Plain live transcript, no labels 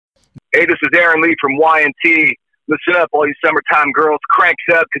Hey, this is Aaron Lee from Y&T. Listen up, all you summertime girls. Cranks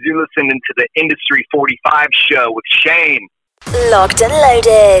up because you're listening to the Industry 45 show with Shane. Locked and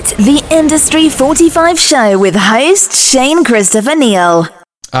loaded. The Industry 45 show with host Shane Christopher Neal.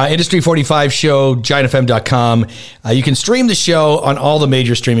 Industry 45 show, GiantFM.com. You can stream the show on all the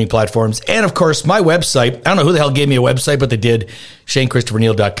major streaming platforms. And of course, my website. I don't know who the hell gave me a website, but they did.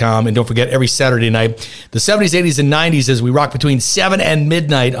 ShaneChristopherNeal.com. And don't forget, every Saturday night, the 70s, 80s, and 90s, as we rock between 7 and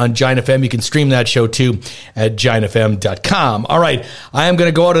midnight on Giant FM. You can stream that show too at GiantFM.com. All right. I am going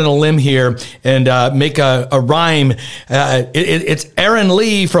to go out on a limb here and make a rhyme. It's Aaron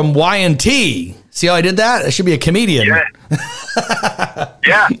Lee from Y&T. See how I did that? I should be a comedian. Yeah.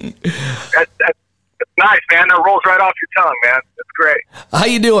 Yeah. That's nice, man. That rolls right off your tongue, man. That's great. How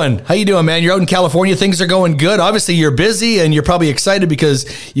you doing, man? You're out in California. Things are going good. Obviously, you're busy, and you're probably excited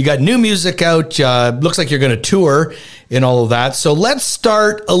because you got new music out. Looks like you're going to tour and all of that. So let's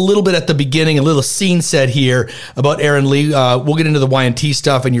start a little bit at the beginning, a little scene set here about Aaron Lee. We'll get into the Y&T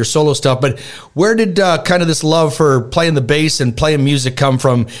stuff and your solo stuff, but where did kind of this love for playing the bass and playing music come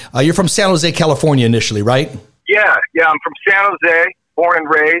from? You're from San Jose, California initially, right? Yeah. I'm from San Jose, born and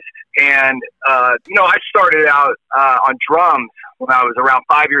raised. And, I started out on drums when I was around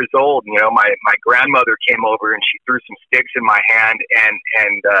 5 years old. My grandmother came over and she threw some sticks in my hand and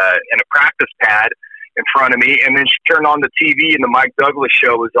a practice pad in front of me. And then she turned on the TV and the Mike Douglas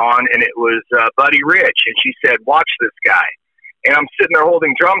show was on, and it was Buddy Rich. And she said, "Watch this guy." And I'm sitting there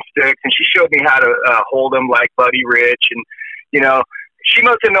holding drumsticks, and she showed me how to hold them like Buddy Rich. And, she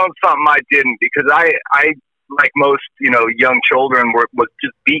must have known something I didn't, because I like most, young children was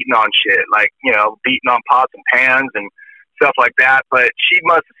just beating on shit, like, beating on pots and pans and stuff like that. But she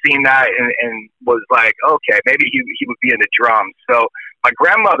must have seen that and was like, okay, maybe he would be into drums. So my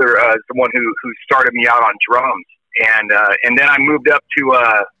grandmother is the one who started me out on drums. And then I moved up to,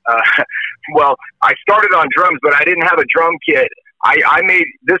 I started on drums, but I didn't have a drum kit. I made,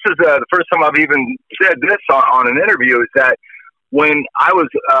 this is the first time I've even said this on an interview, is that when I was,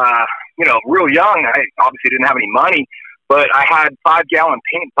 real young, I obviously didn't have any money, but I had 5-gallon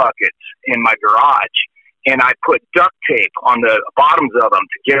paint buckets in my garage, and I put duct tape on the bottoms of them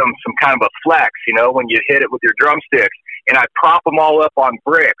to give them some kind of a flex, when you hit it with your drumsticks, and I prop them all up on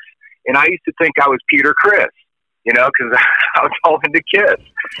bricks. And I used to think I was Peter Criss, because I was all into Kiss.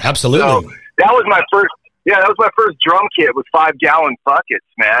 Absolutely. So that was my first drum kit, was 5-gallon buckets,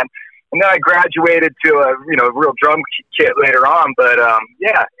 man. And then I graduated to a real drum kit later on. But,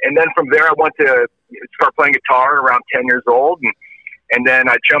 and then from there I went to start playing guitar around 10 years old. And then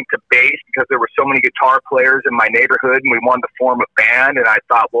I jumped to bass because there were so many guitar players in my neighborhood, and we wanted to form a band. And I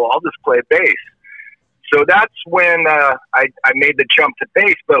thought, well, I'll just play bass. So that's when I made the jump to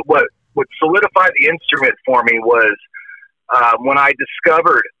bass. But what solidified the instrument for me was when I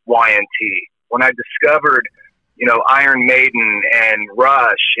discovered Y&T, when I discovered Iron Maiden and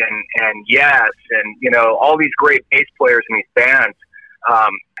Rush and Yes and, all these great bass players in these bands,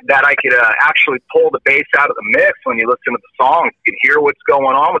 that I could actually pull the bass out of the mix. When you listen to the songs, you can hear what's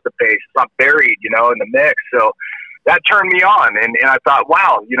going on with the bass. It's not buried, in the mix. So that turned me on. And I thought,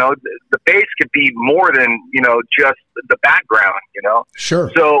 wow, the bass could be more than, just the background, Sure.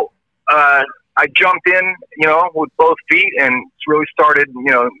 So I jumped in, with both feet and really started,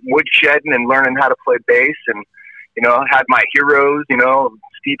 woodshedding and learning how to play bass, and, had my heroes,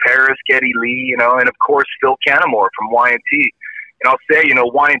 Steve Harris, Geddy Lee, and of course, Phil Cannemore from Y&T. And I'll say,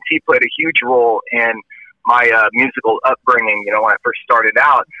 Y&T played a huge role in my musical upbringing, when I first started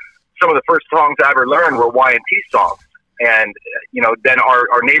out. Some of the first songs I ever learned were Y&T songs. And, then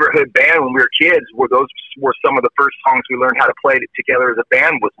our neighborhood band when we were kids, those were some of the first songs we learned how to play together as a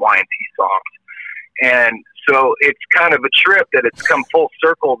band, was Y&T songs. And so it's kind of a trip that it's come full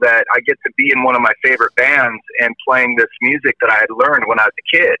circle that I get to be in one of my favorite bands and playing this music that I had learned when I was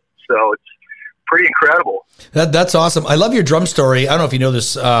a kid. So it's pretty incredible. That's awesome. I love your drum story. I don't know if you know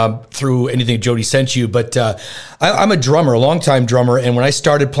this through anything Jody sent you, but I'm a drummer, a longtime drummer. And when I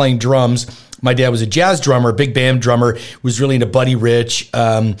started playing drums, my dad was a jazz drummer, big band drummer, was really into Buddy Rich.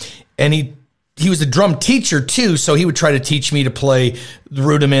 And he was a drum teacher too, so he would try to teach me to play the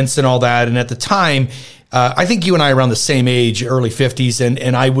rudiments and all that. And at the time, I think you and I are around the same age, early 50s,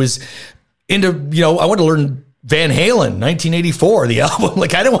 and I was into, I wanted to learn Van Halen, 1984, the album.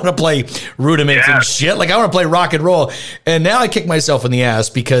 Like, I didn't want to play rudiments and shit. Like, I want to play rock and roll. And now I kick myself in the ass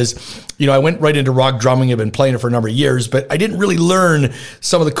because, I went right into rock drumming. I've been playing it for a number of years, but I didn't really learn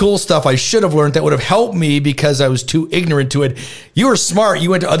some of the cool stuff I should have learned that would have helped me because I was too ignorant to it. You were smart.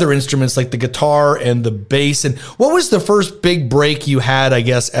 You went to other instruments like the guitar and the bass. And what was the first big break you had, I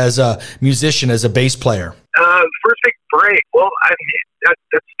guess, as a musician, as a bass player? First big break? Well,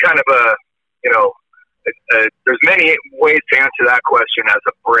 that's kind of a many ways to answer that question as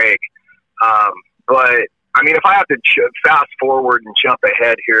a break. But I mean, if I have to fast forward and jump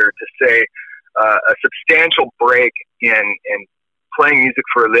ahead here to say a substantial break in playing music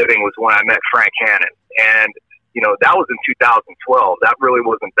for a living was when I met Frank Hannon. And, you know, that was in 2012. That really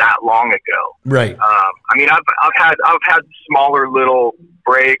wasn't that long ago. Right. I mean, I've had smaller little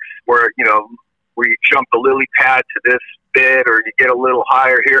breaks where, you know, where you jump the lily pad to this bit, or you get a little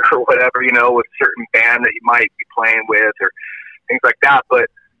higher here or whatever, you know, with a certain band that you might be playing with or things like that. But,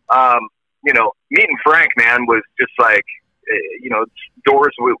 you know, meeting Frank, man, was just like, you know,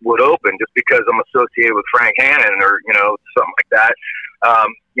 doors would open just because I'm associated with Frank Hannon or, you know, something like that.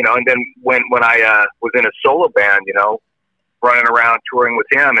 You know, and then when I was in a solo band, you know, running around touring with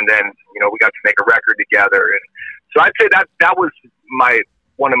him, and then, you know, we got to make a record together. And so I'd say that was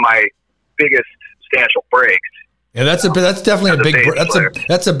one of my biggest substantial breaks. Yeah, that's definitely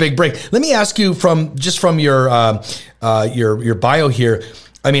that's a big break. Let me ask you from your bio here.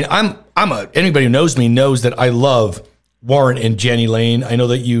 I mean, anybody who knows me knows that I love Warrant and Jenny Lane. I know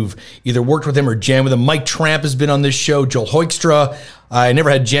that you've either worked with him or jammed with him. Mike Tramp has been on this show. Joel Hoekstra. I never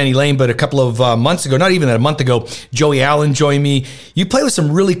had Jenny Lane, but a couple of months ago, not even a month ago, Joey Allen joined me. You play with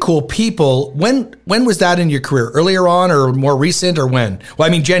some really cool people. When was that in your career? Earlier on or more recent, or when? Well,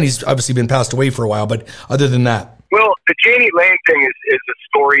 I mean, Jenny's obviously been passed away for a while, but other than that. Well, the Jenny Lane thing is a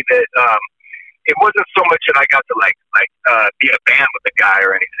story that it wasn't so much that I got to be a band with the guy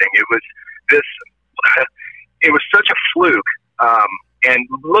or anything. It was this. It was such a fluke. And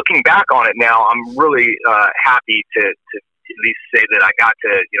looking back on it now, I'm really happy to at least say that I got to,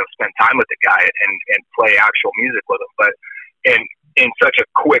 you know, spend time with the guy and play actual music with him, but in such a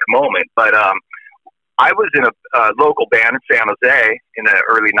quick moment. But I was in a local band in San Jose in the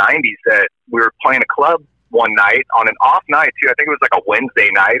early 90s that we were playing a club one night on an off night too. I think it was like a Wednesday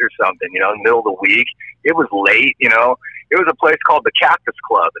night or something, you know, middle of the week. It was late, you know. It was a place called the Cactus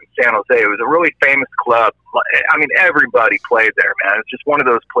Club in San Jose. It was a really famous club. I mean, everybody played there, man. It's just one of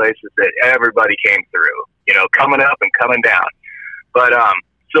those places that everybody came through, you know, coming up and coming down. But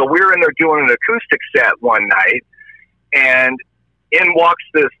so we were in there doing an acoustic set one night, and in walks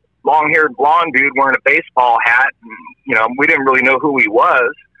this long-haired blonde dude wearing a baseball hat. And, you know, we didn't really know who he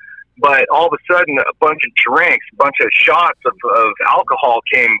was. But all of a sudden, a bunch of drinks, a bunch of shots of alcohol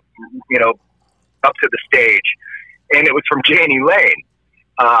came, you know, up to the stage, and it was from Jenny Lane.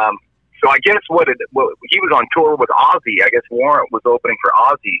 So I guess he was on tour with Ozzy. I guess Warrant was opening for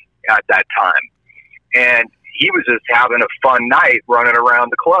Ozzy at that time, and he was just having a fun night running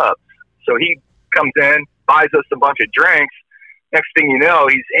around the club. So he comes in, buys us a bunch of drinks. Next thing you know,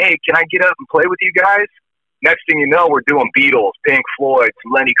 he's, hey, can I get up and play with you guys? Next thing you know, we're doing Beatles, Pink Floyd,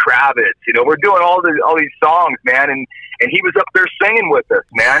 Lenny Kravitz. You know, we're doing all these songs, man. And he was up there singing with us,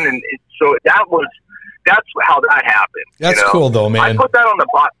 man. And so that's how that happened. That's, you know? cool, though, man. I put that on the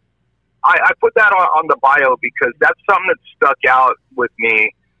I put that on the bio because that's something that stuck out with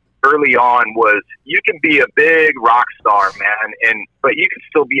me early on. Was you can be a big rock star, man, but you can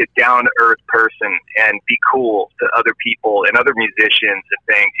still be a down to earth person and be cool to other people and other musicians and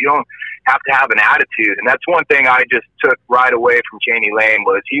things. You don't have to have an attitude, and that's one thing I just took right away from Jenny Lane.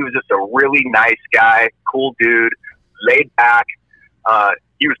 Was he was just a really nice guy, cool dude, laid back.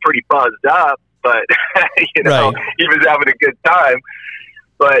 He was pretty buzzed up, but you know, right. He was having a good time.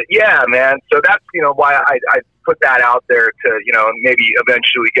 But yeah, man. So that's, you know, why I put that out there to, you know, maybe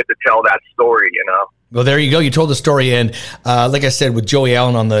eventually get to tell that story, you know. Well, there you go. You told the story, and like I said, with Joey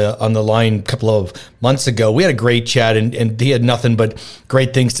Allen on the line a couple of months ago, we had a great chat, and he had nothing but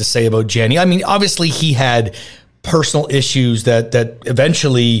great things to say about Jenny. I mean, obviously, he had personal issues that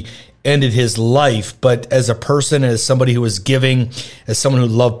eventually ended his life, but as a person, as somebody who was giving, as someone who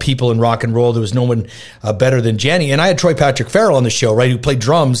loved people in rock and roll, there was no one better than Jenny. And I had Troy Patrick Farrell on the show, right, who played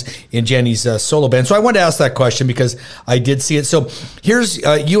drums in Jenny's solo band. So I wanted to ask that question because I did see it. So here's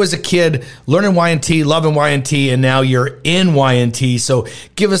you as a kid learning Y&T, loving Y&T, and now you're in Y&T. So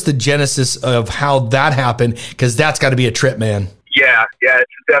give us the genesis of how that happened, because that's got to be a trip, man. Yeah,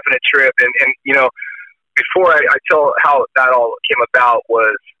 it's a definite trip. And you know, before I tell how that all came about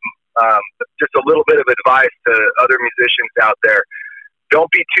was just a little bit of advice to other musicians out there.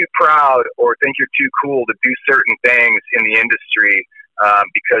 Don't be too proud or think you're too cool to do certain things in the industry,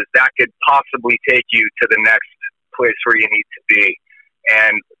 because that could possibly take you to the next place where you need to be.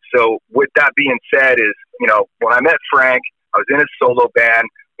 And so with that being said is, you know, when I met Frank, I was in his solo band.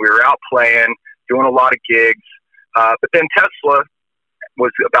 We were out playing, doing a lot of gigs. But then Tesla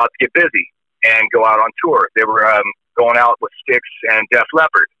was about to get busy and go out on tour. They were going out with Styx and Def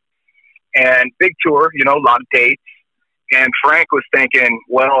Leppard. And big tour, you know, a lot of dates. And Frank was thinking,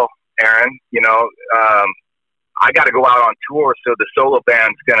 well, Aaron, you know, I got to go out on tour, so the solo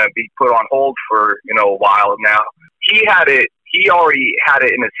band's going to be put on hold for, a while now. He already had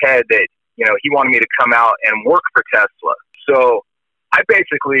it in his head that, he wanted me to come out and work for Tesla. So I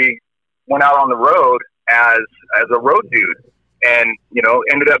basically went out on the road as a road dude and,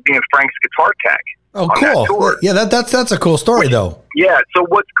 ended up being Frank's guitar tech. Oh, cool. Yeah, that's a cool story, though. Yeah, so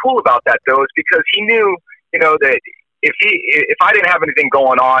what's cool about that, though, is because he knew, that if I didn't have anything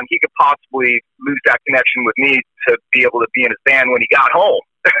going on, he could possibly lose that connection with me to be able to be in his band when he got home,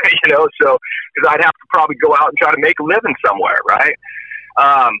 so because I'd have to probably go out and try to make a living somewhere, right?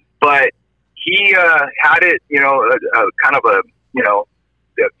 But he had it, kind of a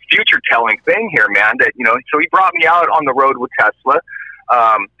future telling thing here, man, that, so he brought me out on the road with Tesla,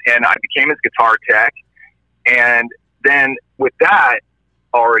 and I became his guitar tech. And then with that,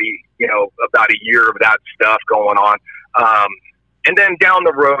 already, about a year of that stuff going on. And then down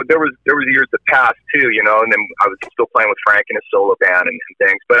the road, there was years that passed too, and then I was still playing with Frank and his solo band and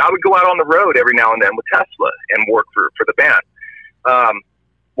things, but I would go out on the road every now and then with Tesla and work for the band.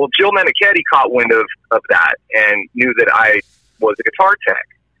 Well, Jill Meniketti caught wind of that and knew that I was a guitar tech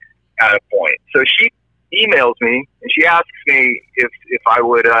at a point. So she emails me and she asks me if I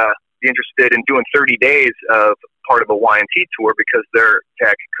would be interested in doing 30 days of part of a Y&T tour because their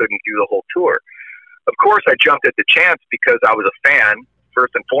tech couldn't do the whole tour. Of course, I jumped at the chance because I was a fan,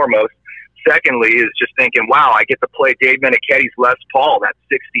 first and foremost. Secondly, is just thinking, wow, I get to play Dave Meniketti's Les Paul, that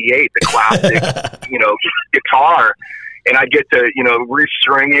 68, the classic, guitar. And I get to,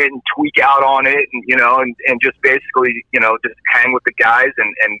 restring it and tweak out on it and just basically, just hang with the guys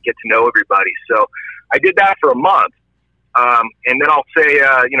and get to know everybody. So I did that for a month. And then I'll say,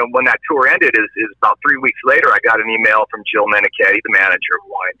 when that tour ended is about 3 weeks later, I got an email from Jill Meniketti, the manager of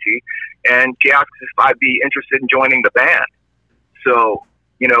Y&T, and she asked if I'd be interested in joining the band. So,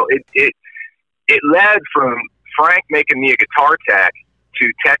 it led from Frank making me a guitar tech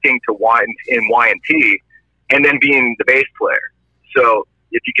to teching to Y&T, and then being the bass player. So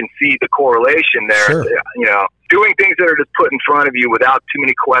if you can see the correlation there, sure. Doing things that are just put in front of you without too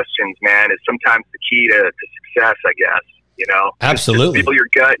many questions, man, is sometimes the key to success, I guess, Absolutely. Just feel your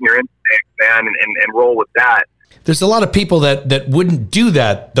gut and your instinct, man, and roll with that. There's a lot of people that wouldn't do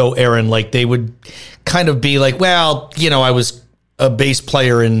that, though, Aaron. Like, they would kind of be like, well, I was a bass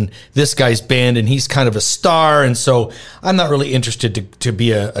player in this guy's band and he's kind of a star, and so I'm not really interested to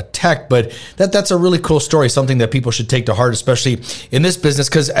be a tech. But that's a really cool story, something that people should take to heart, especially in this business,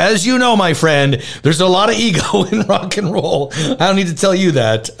 because as you know, my friend, there's a lot of ego in rock and roll. I don't need to tell you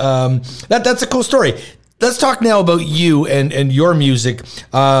that. That's a cool story. Let's talk now about you and your music.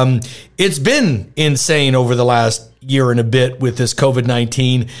 It's been insane over the last year and a bit with this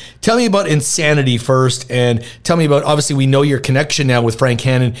COVID-19. Tell me about Insanity first, and tell me about, obviously we know your connection now with Frank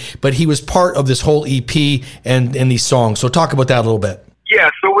Hannon, but he was part of this whole EP and these songs. So talk about that a little bit. Yeah,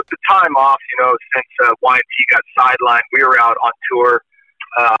 so with the time off, since Y&T got sidelined, we were out on tour,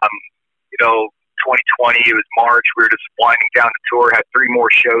 2020, it was March, we were just winding down the tour, had 3 more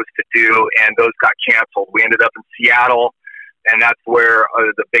shows to do, and those got canceled. We ended up in Seattle, and that's where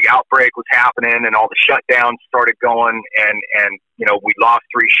the big outbreak was happening and all the shutdowns started going, and we lost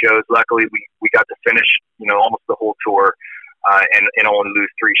 3 shows. Luckily, we got to finish, almost the whole tour and only lose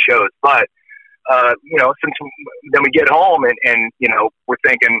 3 shows. But, since then we get home and we're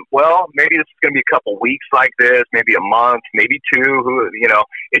thinking, well, maybe this is going to be a couple weeks like this, maybe a month, maybe 2,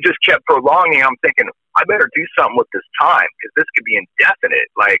 it just kept prolonging. I'm thinking, I better do something with this time because this could be indefinite,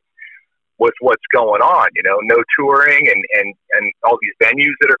 like with what's going on, no touring and all these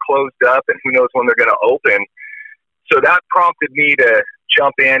venues that are closed up and who knows when they're going to open. So that prompted me to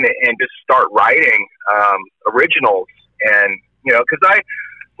jump in and just start writing originals. And, because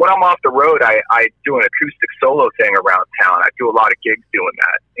when I'm off the road, I do an acoustic solo thing around town. I do a lot of gigs doing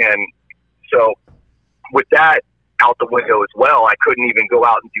that. And so with that out the window as well, I couldn't even go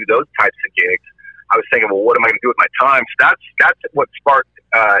out and do those types of gigs. I was thinking, well, what am I going to do with my time? So that's what sparked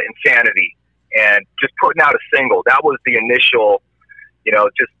Insanity, and just putting out a single. That was the initial,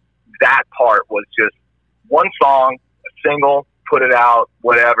 just that part was just one song, a single, put it out,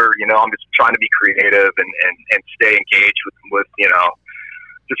 whatever, I'm just trying to be creative and stay engaged with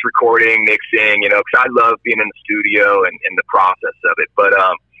just recording, mixing, because I love being in the studio and the process of it. But,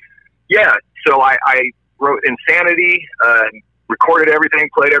 so I wrote Insanity, recorded everything,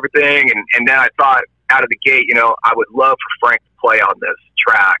 played everything. And then I thought out of the gate, I would love for Frank to play on this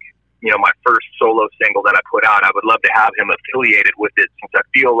track. My first solo single that I put out, I would love to have him affiliated with it, since I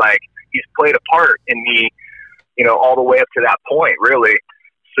feel like he's played a part in me, all the way up to that point, really.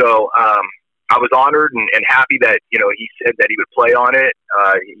 So, I was honored and happy that, he said that he would play on it.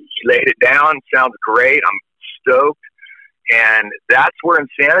 He laid it down. Sounds great. I'm stoked. And that's where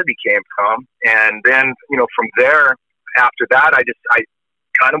Insanity came from. And then, from there, after that, I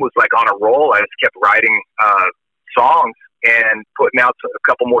kind of was like on a roll. I just kept writing songs and putting out a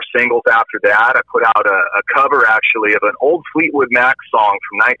couple more singles after that. I put out a cover, actually, of an old Fleetwood Mac song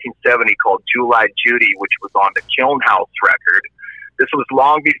from 1970 called Jewel-Eyed Judy, which was on the Kiln House record. This was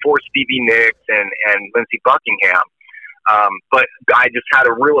long before Stevie Nicks and Lindsey Buckingham. But I just had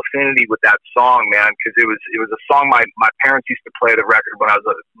a real affinity with that song, man, because it was a song my parents used to play the record when I was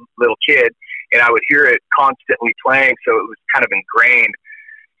a little kid, and I would hear it constantly playing, so it was kind of ingrained.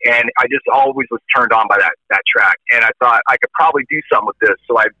 And I just always was turned on by that track. And I thought I could probably do something with this.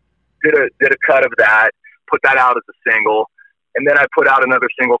 So I did a cut of that, put that out as a single. And then I put out another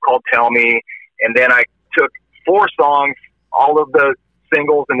single called Tell Me. And then I took 4 songs, all of the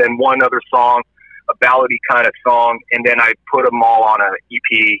singles, and then one other song, a ballady kind of song. And then I put them all on an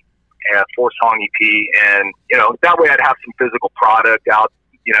EP, a 4-song EP. And, that way I'd have some physical product out,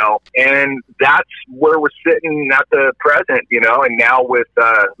 and that's where we're sitting at the present, and now with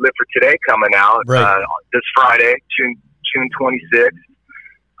Live for Today coming out this Friday, June 26th.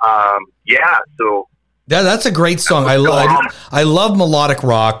 So that's a great song. I love melodic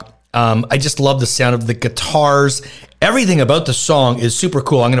rock. I just love the sound of the guitars. Everything about the song is super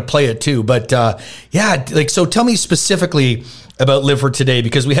cool. I'm going to play it too, but so tell me specifically about Live for Today,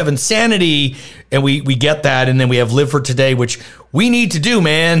 because we have Insanity and we get that, and then we have Live for Today, which we need to do,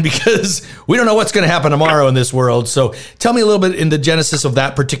 man, because we don't know what's going to happen tomorrow in this world. So tell me a little bit in the genesis of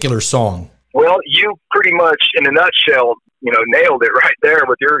that particular song. Well, you pretty much, in a nutshell, nailed it right there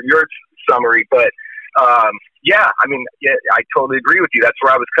with your summary. But I totally agree with you. That's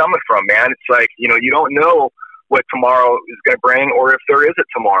where I was coming from, man. It's like, you don't know what tomorrow is going to bring, or if there is a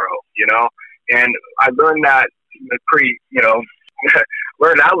tomorrow, and I learned that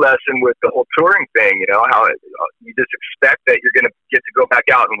learn that lesson with the whole touring thing, how you just expect that you're going to get to go back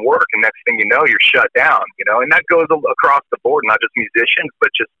out and work, and next thing you know, you're shut down, and that goes across the board, not just musicians, but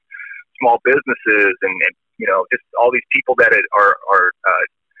just small businesses and just all these people that are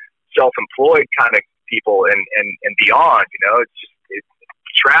self-employed kind of people and beyond, it's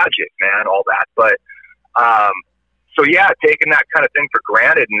tragic, man, all that. But, taking that kind of thing for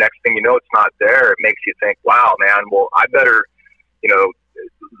granted, and next thing you know, it's not there. It makes you think, wow, man, well, I better,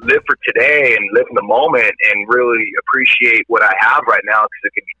 live for today and live in the moment and really appreciate what I have right now, because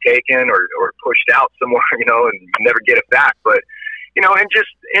it could be taken or pushed out somewhere, and you never get it back. But, and just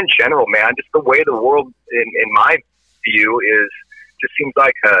in general, man, just the way the world, in my view, just seems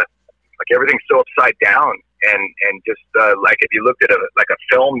like everything's so upside down. And just like if you looked at a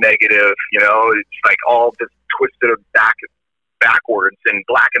film negative, it's like all just twisted backwards and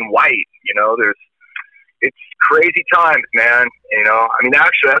black and white. It's crazy times, man.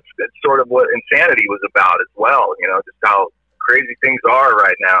 Actually, that's sort of what Insanity was about as well. Just how crazy things are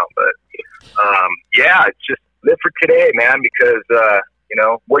right now. But it's just live for today, man, because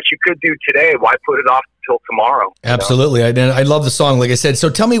what you could do today, why put it off till tomorrow? Absolutely. I love the song, like I said. So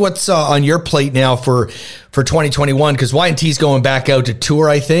tell me what's on your plate now for 2021, because Y&T's going back out to tour,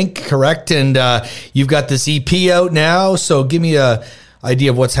 I think, correct? And you've got this EP out now. So give me a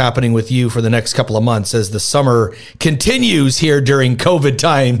idea of what's happening with you for the next couple of months as the summer continues here during COVID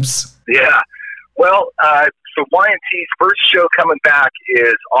times. Yeah. Well, so Y&T's first show coming back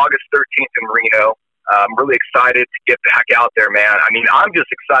is August 13th in Reno. I'm really excited to get back out there, man. I'm just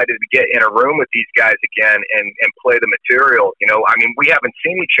excited to get in a room with these guys again and play the material. We haven't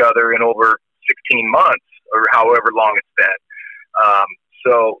seen each other in over 16 months or however long it's been.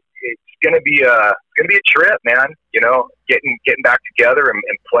 So it's gonna be a trip, man. Getting back together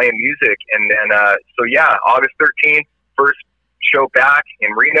and playing music, and then August 13th, first show back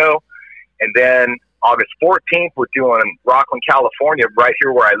in Reno, and then August 14th, we're doing Rockland, California, right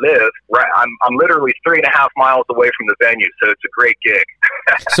here where I live. Right, I'm literally 3.5 miles away from the venue, so it's a great gig.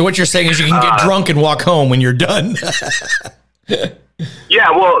 So what you're saying is you can get drunk and walk home when you're done.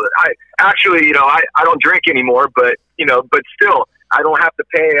 Yeah, well, I don't drink anymore, but still, I don't have to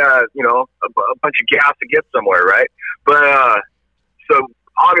pay a bunch of gas to get somewhere, right? But so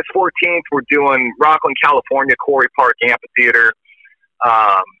August 14th, we're doing Rockland, California, Quarry Park Amphitheater.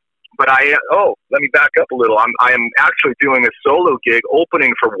 But let me back up a little. I am actually doing a solo gig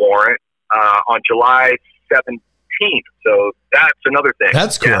opening for Warrant on July 17th. So that's another thing.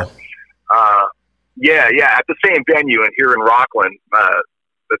 That's cool. Yeah, at the same venue and here in Rockland,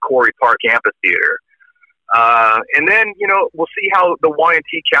 the Quarry Park Amphitheater. And then, we'll see how the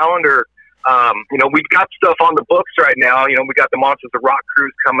Y&T calendar, we've got stuff on the books right now. We got the Monsters of Rock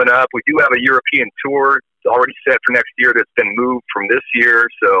cruise coming up. We do have a European tour already set for next year that's been moved from this year.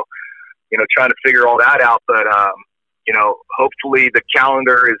 So trying to figure all that out. But, hopefully the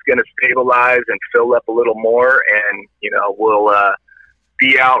calendar is going to stabilize and fill up a little more, and, we'll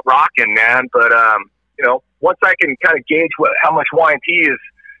be out rocking, man. But, once I can kind of gauge how much Y&T is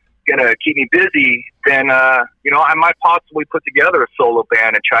going to keep me busy, then, I might possibly put together a solo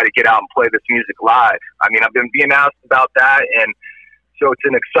band and try to get out and play this music live. I mean, I've been being asked about that, and so it's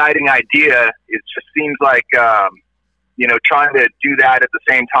an exciting idea. It just seems like, trying to do that at the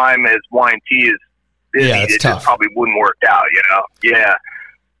same time as Y&T is busy, it's tough. Just probably wouldn't work out, Yeah.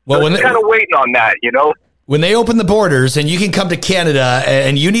 Well, so kind of waiting on that, When they open the borders and you can come to Canada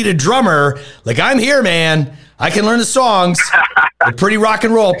and you need a drummer, like, I'm here, man. I can learn the songs. They're pretty rock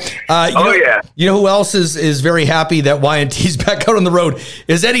and roll. You know who else is very happy that Y&T's back out on the road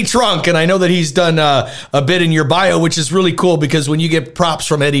is Eddie Trunk. And I know that he's done a bit in your bio, which is really cool, because when you get props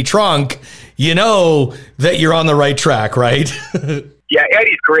from Eddie Trunk, you know that you're on the right track, right? Yeah,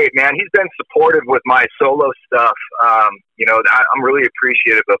 Eddie's great, man. He's been supportive with my solo stuff. I'm really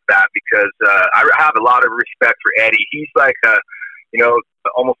appreciative of that, because I have a lot of respect for Eddie. He's like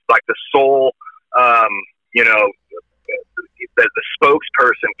almost like the soul, the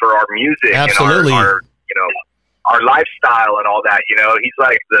spokesperson for our music. Absolutely. And our lifestyle and all that. He's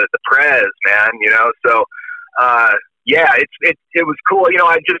like the prez, man. So it was cool.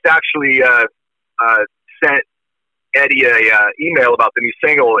 I just actually sent Eddie a email about the new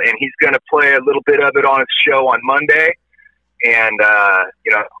single, and he's going to play a little bit of it on his show on Monday, and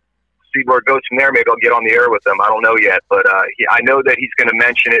see where it goes from there. Maybe I'll get on the air with him. I don't know yet, but I know that he's going to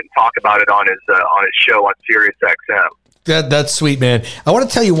mention it and talk about it on his show on Sirius XM. That's sweet, man. I want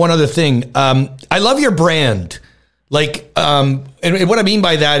to tell you one other thing. I love your brand. Like, and what I mean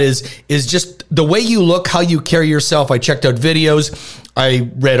by that is just the way you look, how you carry yourself. I checked out videos,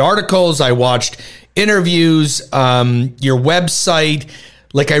 I read articles, I watched interviews, your website.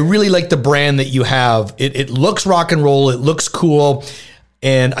 Like, I really like the brand that you have. It looks rock and roll. It looks cool.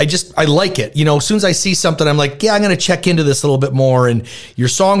 And I like it. As soon as I see something, I'm like, yeah, I'm going to check into this a little bit more. And your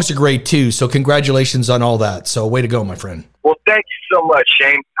songs are great too. So congratulations on all that. So way to go, my friend. Well, thank you so much,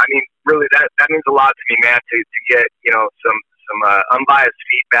 Shane. I mean, really, that means a lot to me, man, to get, some unbiased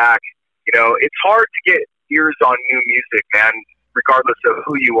feedback. It's hard to get ears on new music, man, regardless of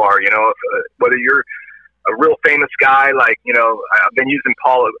who you are, whether you're a real famous guy, like, I've been using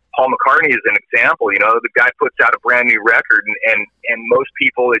Paul McCartney as an example. The guy puts out a brand new record, and most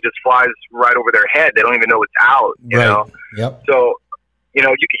people, it just flies right over their head. They don't even know it's out, you know? Yep. So,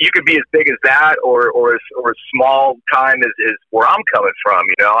 you could be as big as that or as small time as where I'm coming from,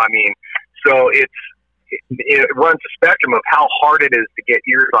 I mean, so it runs the spectrum of how hard it is to get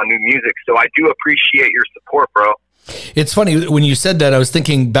ears on new music. So I do appreciate your support, bro. It's funny, when you said that, I was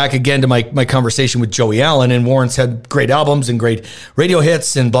thinking back again to my conversation with Joey Allen, and Warren's had great albums and great radio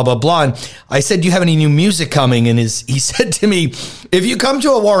hits and blah, blah, blah. And I said, do you have any new music coming? And he said to me, if you come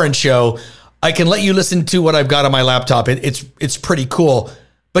to a Warren show, I can let you listen to what I've got on my laptop. It's pretty cool.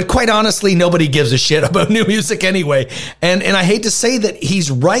 But quite honestly, nobody gives a shit about new music anyway. And I hate to say that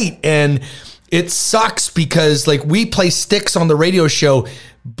he's right. And it sucks because, like, we play Styx on the radio show,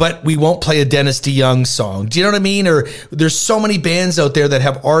 but we won't play a Dennis DeYoung song. Do you know what I mean? Or there's so many bands out there that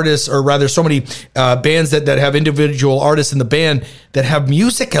have artists, or rather so many bands that have individual artists in the band that have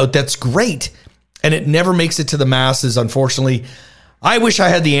music out that's great. And it never makes it to the masses, unfortunately. I wish I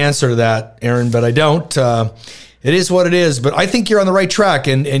had the answer to that, Aaron, but I don't. It is what it is, but I think you're on the right track,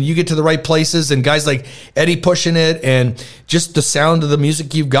 and you get to the right places, and guys like Eddie pushing it, and just the sound of the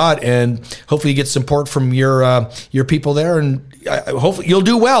music you've got, and hopefully you get support from your people there, and hopefully you'll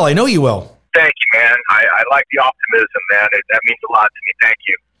do well. I know you will. Thank you, man. I like the optimism, man. That means a lot to me. Thank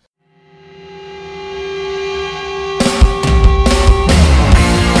you.